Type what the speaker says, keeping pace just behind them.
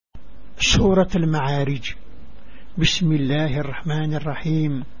سورة المعارج. بسم الله الرحمن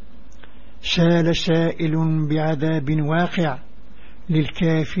الرحيم. سال سائل بعذاب واقع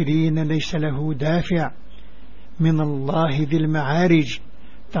للكافرين ليس له دافع من الله ذي المعارج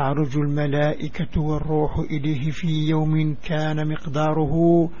تعرج الملائكة والروح إليه في يوم كان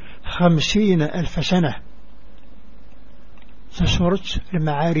مقداره 50,000 سنة. سورة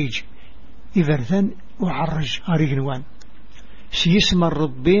المعارج إذرثن وعرج أريغنوان سيسمى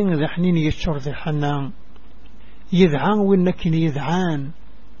الربين ذا حنين يتشر ذي الحنان يدعان وإنكن يدعان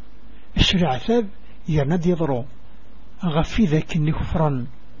السرع ثاب يرند يضرو غفي ذاك النكفرا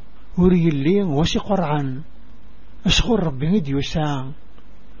وري اللي وسقرعا أسخر ربي هدي وسان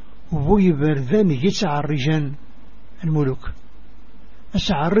وبوي بردان يتعرجان الملوك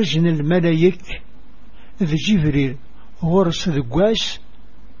أتعرجن الملايك ذي جبريل ورس ذقواس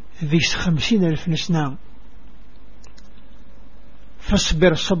ذي 50,000 نسنا.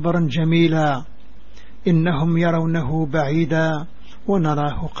 فاصبر صبرا جميلا إنهم يرونه بعيدا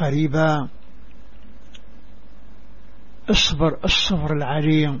ونراه قريبا. اصبر الصبر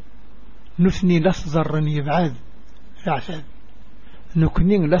العليم نثني لثضر يبعد العذاب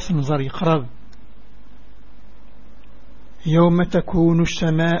نكنين لثنظر يقرب. يوم تكون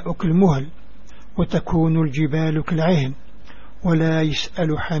السماء كالمهل وتكون الجبال كالعهن ولا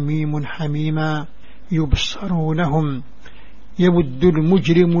يسأل حميم حميما يبصرونهم يود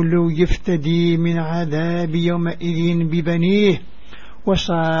المجرم لو يفتدي من عذاب يومئذ ببنيه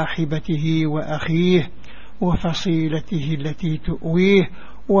وصاحبته وأخيه وفصيلته التي تؤويه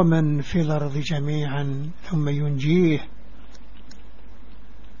ومن في الأرض جميعا ثم ينجيه.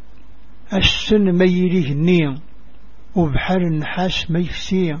 السن ميليه النيم وبحر النحاس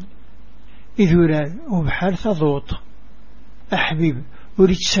ميفسيه إذولال وبحر ثضوط أحبيب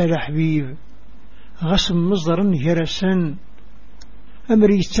وريد سال حبيب غصم مصدر يرسن أمر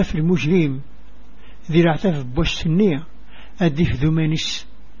يتفل المجرم ذي العتاف بوش النية أديف ذمانيس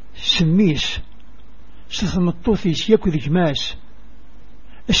سميس سثم الطوثيس يكو ذي جماس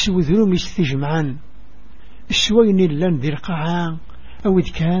السوى ذروميس تجمعان السوين اللان ذي القاعان أو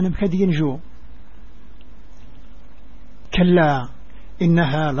إذ كان مكاد ينجو. كلا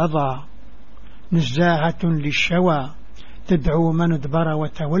إنها لظى نزاعة للشوى تدعو من ادبر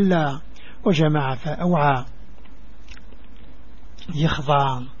وتولى وجمع فأوعى.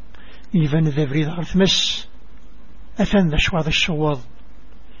 يخضع يفن ذا بريد عرثمس أثن ذا شواظ الشواظ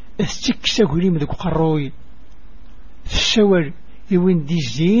استك ساقوليم ذاك قروي السوار يوين دي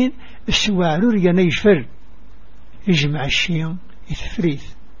الزين السوارور ينيشفر يجمع الشيء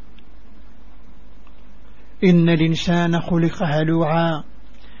يثفريث. إن الإنسان خلق هلوعا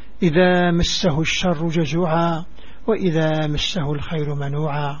إذا مسه الشر جزوعا وإذا مسه الخير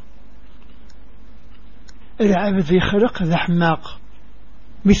منوعا. العبد يخلق ذا حماق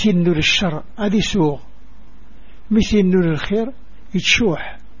مثل نور الشر هذه سوق مثل نور الخير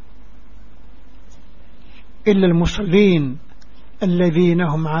يتشوح. إلا المصلين الذين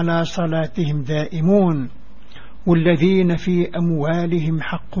هم على صلاتهم دائمون والذين في أموالهم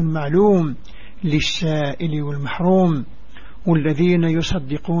حق معلوم للسائل والمحروم والذين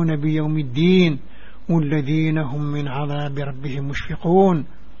يصدقون بيوم الدين والذين هم من عذاب ربهم مشفقون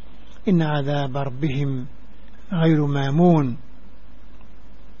إن عذاب ربهم غير مامون.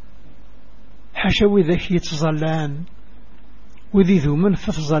 حشوي ذاك يتظلان وذي ذو من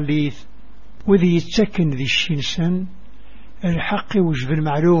فظليث وذي يتسكن ذي الشنسان الحق وجب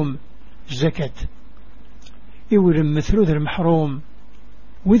المعلوم زكاة يولم مثل ذا المحروم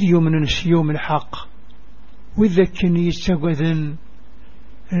وذي يوم نسيوم الحق وذا كان يتسقذن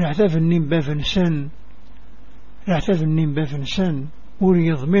العتاف النيم بافنسان العتاف النيم بافنسان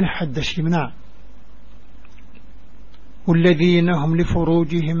وريض من حدث يمنع. والذين هم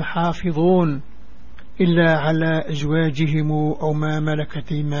لفروجهم حافظون إلا على أزواجهم أو ما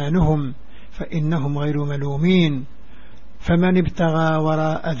ملكت إيمانهم فإنهم غير ملومين فمن ابتغى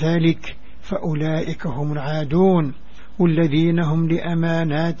وراء ذلك فأولئك هم العادون والذين هم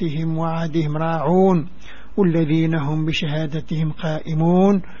لأماناتهم وعدهم راعون والذين هم بشهادتهم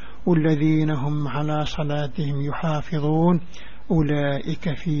قائمون والذين هم على صلاتهم يحافظون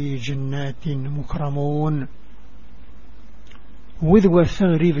أولئك في جنات مكرمون. وذو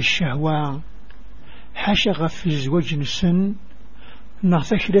ثغري بالشهوة حشغ في الزواج نسن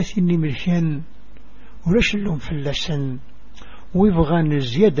نعطيك ملكان ولاش اللهم في اللسن ويبغى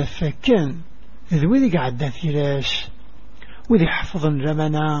الزيادة فكان ذو ذي قعدة ثلاث وذي حفظ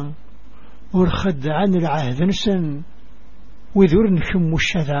لمنا ورخد عن العهد نسن وذور نكم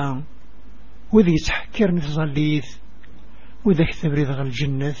الشذا وذي يتحكر نفظليث وذاك تبريد غل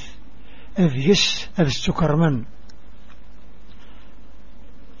الجنة أذ يس أذ السكرمن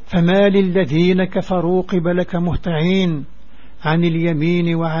فما للذين كفروا قبلك مهطعين عن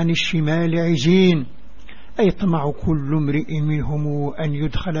اليمين وعن الشمال عزين أيطمع كل امرئ منهم أن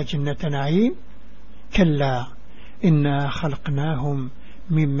يدخل جنة نعيم كلا إنا خلقناهم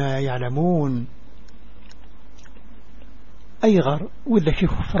مما يعلمون أيغر وذكي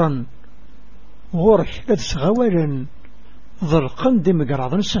خفرا غورك لتسغولا ضرقا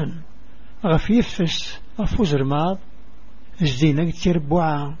دمقراض نسن غفيفس أفوز رماض الزينة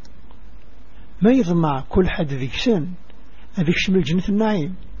تربعا ما يضمع كل حد ذيك سن هذيك شمل جنة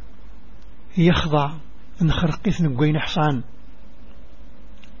النعيم يخضع نخرقيث نقوين حصان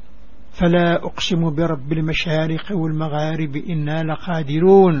فلا أقسم برب المشارق والمغارب إنا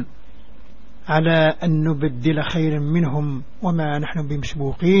لقادرون على أن نبدل خيرا منهم وما نحن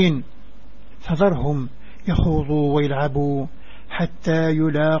بمسبوقين فذرهم يخوضوا ويلعبوا حتى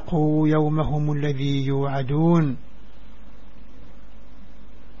يلاقوا يومهم الذي يوعدون.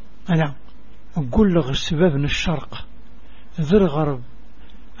 أنا أقول لغ السباب من الشرق ذر غرب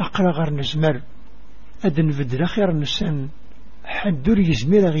أقرى غر نزمر أدن بدل خير نسن حدور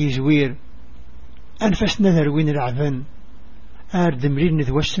يزمير غيزوير أنفسنا ذروين العذن أردمرين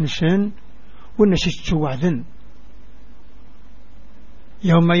نذوست نسن والناس توعذن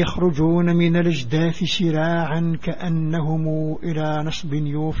يوم يخرجون من الأجداث سراعا كأنهم إلى نصب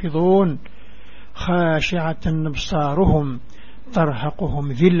يوفضون خاشعة أبصارهم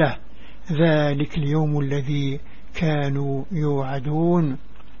ترهقهم ذلة ذلك اليوم الذي كانوا يوعدون.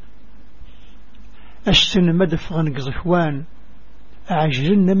 السن مدفغن قزحوان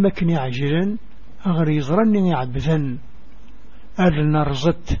عجلن مكني عجلن أغريزرن يعبذن أرلنا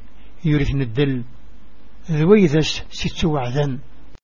رزت يرثن الدل ذويذس ستوعذن